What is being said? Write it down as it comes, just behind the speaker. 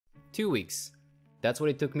2 weeks. That's what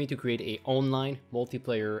it took me to create a online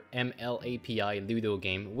multiplayer MLAPI Ludo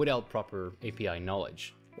game without proper API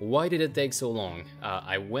knowledge. Why did it take so long?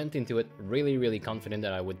 I went into it really confident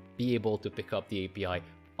that I would be able to pick up the API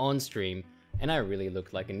on stream, and I really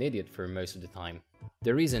looked like an idiot for most of the time.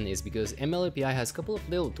 The reason is because MLAPI has a couple of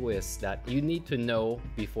little twists that you need to know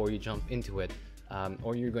before you jump into it,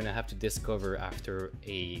 or you're gonna have to discover after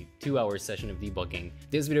a 2-hour session of debugging.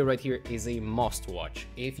 This video right here is a must watch.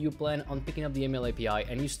 If you plan on picking up the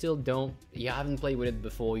MLAPI and you haven't played with it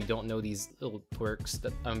before, you don't know these little quirks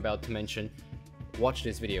that I'm about to mention, watch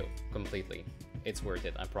this video completely. It's worth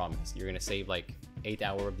it, I promise. You're gonna save like 8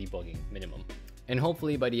 hours of debugging minimum. And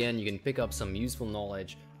hopefully by the end you can pick up some useful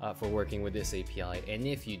knowledge for working with this API. And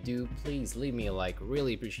if you do, please leave me a like,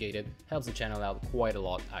 really appreciate it. Helps the channel out quite a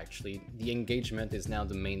lot actually. The engagement is now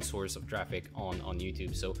the main source of traffic on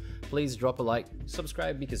YouTube, so please drop a like,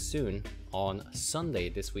 subscribe, because soon, on Sunday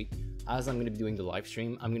this week, as I'm going to be doing the live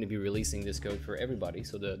stream, I'm going to be releasing this code for everybody.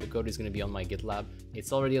 So the code is going to be on my GitLab.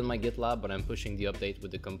 It's already on my GitLab, but I'm pushing the update with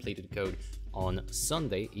the completed code on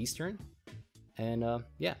Sunday Eastern. And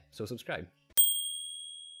yeah, so subscribe.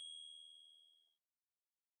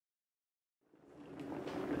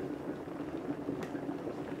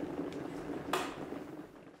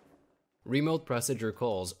 Remote Procedure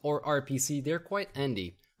Calls, or RPC, they're quite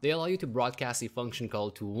handy. They allow you to broadcast a function call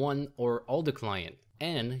to one or all the client.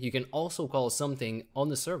 And you can also call something on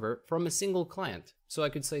the server from a single client. So I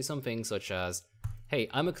could say something such as, hey,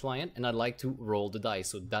 I'm a client and I'd like to roll the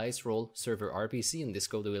dice. So dice roll server RPC, and this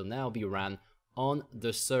code will now be ran on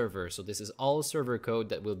the server. So this is all server code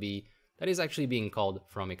that is actually being called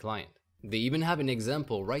from a client. They even have an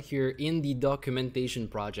example right here in the documentation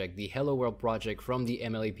project, the Hello World project from the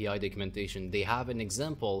MLAPI documentation. They have an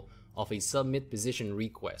example of a submit position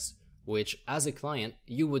request, which as a client,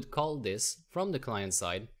 you would call this from the client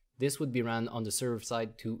side. This would be ran on the server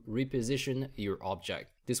side to reposition your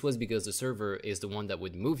object. This was because the server is the one that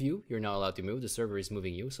would move you. You're not allowed to move, the server is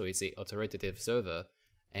moving you, so it's a authoritative server,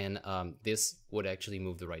 and this would actually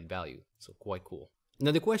move the right value, so quite cool. Now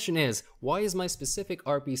the question is, why is my specific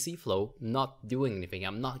RPC flow not doing anything?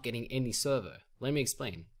 I'm not getting any server. Let me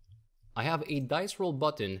explain. I have a dice roll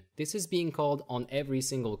button. This is being called on every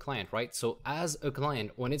single client, right? So as a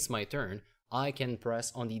client, when it's my turn, I can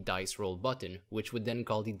press on the dice roll button, which would then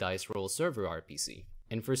call the dice roll server RPC.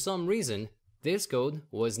 And for some reason, this code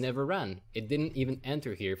was never ran. It didn't even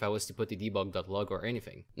enter here if I was to put the debug.log or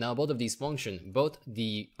anything. Now both of these function, both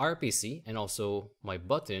the RPC and also my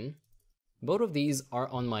button, both of these are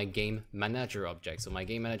on my game manager object. So my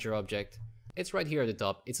game manager object, it's right here at the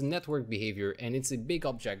top. It's a network behavior, and it's a big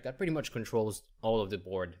object that pretty much controls all of the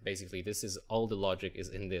board. Basically, this is all the logic is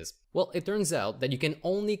in this. Well, it turns out that you can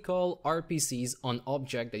only call RPCs on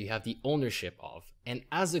object that you have the ownership of. And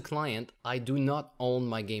as a client, I do not own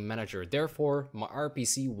my game manager. Therefore, my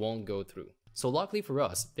RPC won't go through. So luckily for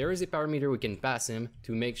us, there is a parameter we can pass him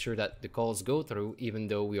to make sure that the calls go through even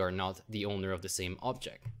though we are not the owner of the same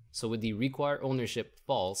object. So with the require ownership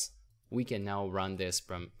false, we can now run this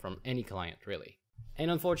from any client really.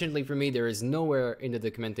 And unfortunately for me, there is nowhere in the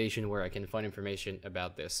documentation where I can find information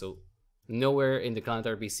about this. So nowhere in the client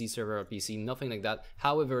RPC, server RPC, nothing like that.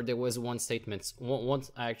 However, there was one statement,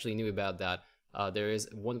 once I actually knew about that, there is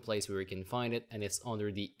one place where you can find it, and it's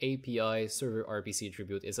under the API server RPC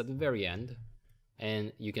attribute. It's at the very end.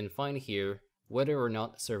 And you can find here whether or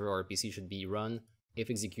not server RPC should be run if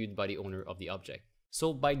executed by the owner of the object.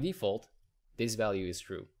 So by default, this value is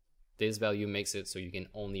true. This value makes it so you can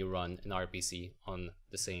only run an RPC on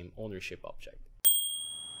the same ownership object.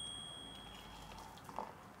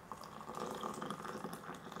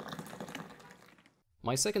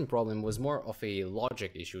 My second problem was more of a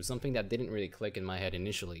logic issue, something that didn't really click in my head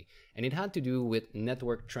initially, and it had to do with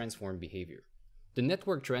network transform behavior. The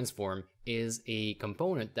network transform is a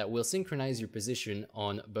component that will synchronize your position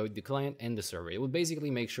on both the client and the server. It will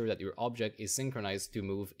basically make sure that your object is synchronized to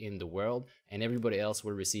move in the world and everybody else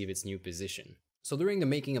will receive its new position. So during the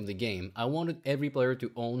making of the game, I wanted every player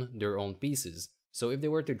to own their own pieces. So if they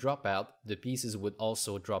were to drop out, the pieces would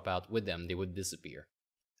also drop out with them, they would disappear.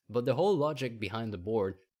 But the whole logic behind the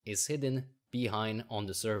board is hidden behind on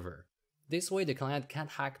the server. This way the client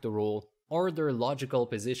can't hack the role or their logical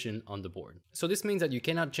position on the board. So this means that you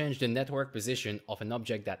cannot change the network position of an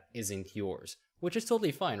object that isn't yours, which is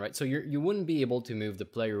totally fine, right? So you wouldn't be able to move the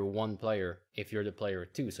player 1 player if you're the player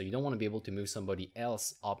 2, so you don't want to be able to move somebody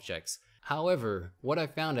else's objects. However, what I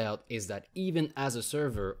found out is that even as a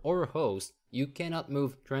server or a host, you cannot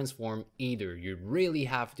move transform either. You really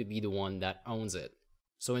have to be the one that owns it.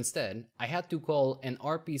 So instead, I had to call an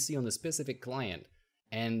RPC on the specific client,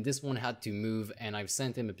 and this one had to move, and I've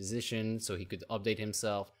sent him a position so he could update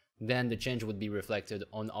himself. Then the change would be reflected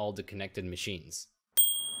on all the connected machines.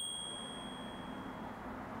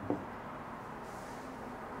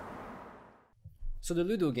 So the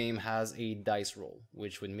Ludo game has a dice roll,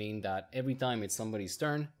 which would mean that every time it's somebody's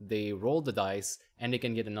turn, they roll the dice and they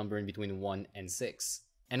can get a number in between 1 and 6.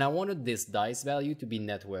 And I wanted this dice value to be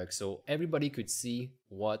networked so everybody could see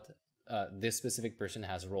what this specific person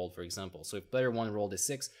has rolled, for example. So if player 1 rolled a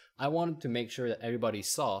 6, I wanted to make sure that everybody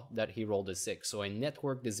saw that he rolled a 6. So I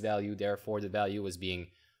networked this value, therefore the value was being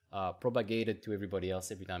propagated to everybody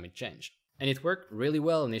else every time it changed. And it worked really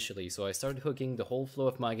well initially, so I started hooking the whole flow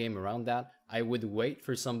of my game around that. I would wait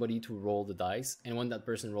for somebody to roll the dice, and when that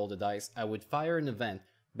person rolled the dice, I would fire an event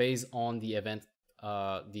based on the event,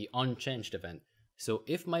 the unchanged event. So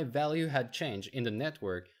if my value had changed in the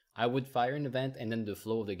network, I would fire an event and then the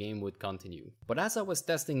flow of the game would continue. But as I was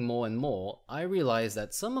testing more and more, I realized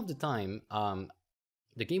that some of the time,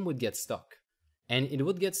 the game would get stuck. And it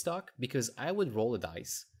would get stuck because I would roll a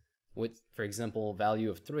dice with, for example, value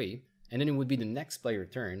of 3, and then it would be the next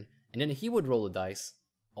player's turn, and then he would roll a dice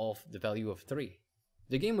of the value of 3.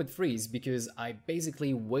 The game would freeze because I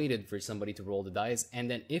basically waited for somebody to roll the dice,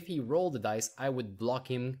 and then if he rolled the dice, I would block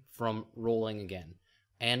him from rolling again.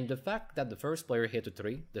 And the fact that the first player hit a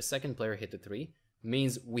 3, the second player hit a 3,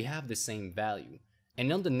 means we have the same value.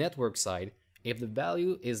 And on the network side, if the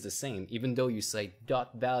value is the same, even though you say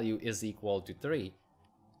dot value is equal to 3,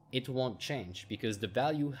 it won't change because the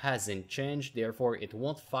value hasn't changed, therefore it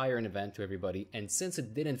won't fire an event to everybody, and since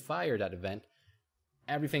it didn't fire that event,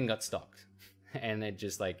 everything got stuck. And it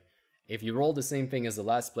just like, if you roll the same thing as the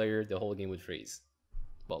last player, the whole game would freeze.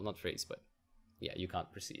 Well, not freeze, but yeah, you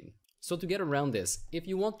can't proceed. So to get around this, if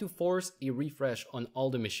you want to force a refresh on all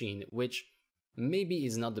the machine, which maybe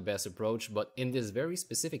is not the best approach, but in this very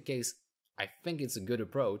specific case, I think it's a good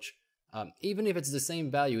approach. Even if it's the same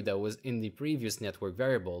value that was in the previous network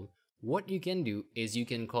variable, what you can do is you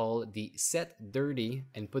can call the set dirty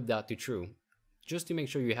and put that to true, just to make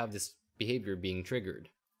sure you have this behavior being triggered.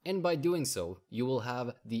 And by doing so, you will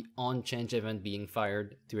have the on-change event being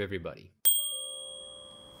fired to everybody.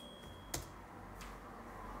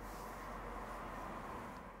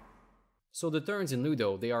 So the turns in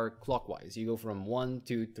Ludo, they are clockwise. You go from 1,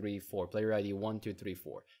 2, 3, 4, player ID 1, 2, 3,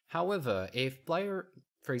 4. However, if player,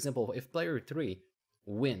 for example, if player 3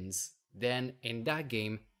 wins, then in that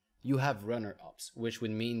game, you have runner-ups, which would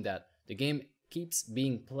mean that the game keeps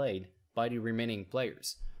being played by the remaining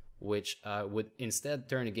players, which would instead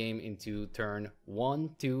turn the game into turn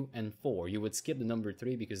 1, 2, and 4. You would skip the number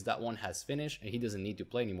 3 because that one has finished and he doesn't need to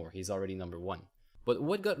play anymore. He's already number 1. But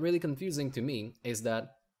what got really confusing to me is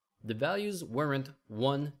that the values weren't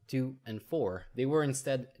 1, 2, and 4. They were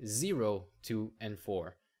instead 0, 2, and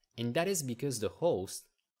 4. And that is because the host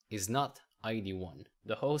is not ID 1.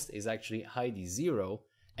 The host is actually ID 0,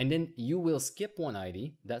 and then you will skip one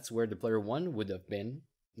ID. That's where the player 1 would have been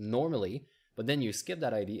normally, but then you skip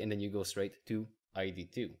that ID and then you go straight to ID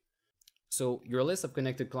 2. So your list of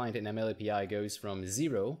connected client in MLAPI goes from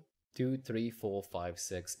 0, 2, 3, 4, 5,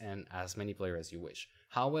 6, and as many players as you wish.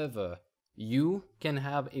 However, you can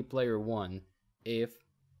have a player 1 if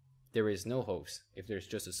there is no host, if there's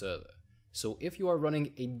just a server. So if you are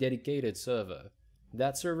running a dedicated server,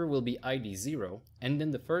 that server will be ID 0, and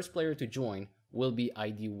then the first player to join will be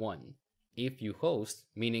ID 1. If you host,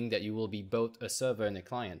 meaning that you will be both a server and a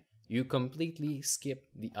client, you completely skip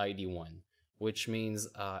the ID 1, which means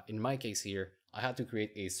in my case here, I had to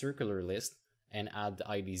create a circular list and add the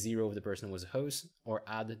ID 0 if the person was a host, or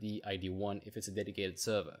add the ID 1 if it's a dedicated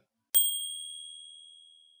server.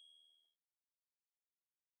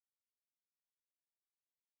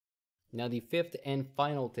 Now the fifth and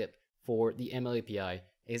final tip for the MLAPI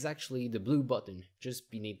is actually the blue button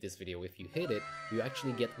just beneath this video. If you hit it, you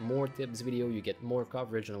actually get more tips video, you get more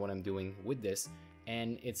coverage on what I'm doing with this,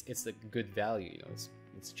 and it's a good value, you know,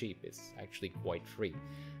 it's cheap, it's actually quite free.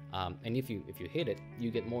 And if you hit it,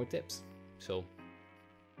 you get more tips. So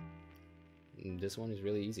this one is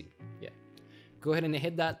really easy. Yeah. Go ahead and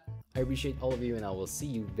hit that. I appreciate all of you, and I will see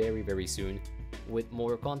you very, very soon with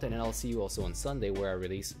more content, and I'll see you also on Sunday where I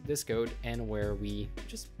release this code and where we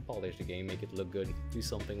just polish the game, make it look good, do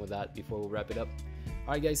something with that before we wrap it up.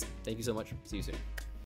 Alright guys, thank you so much. See you soon.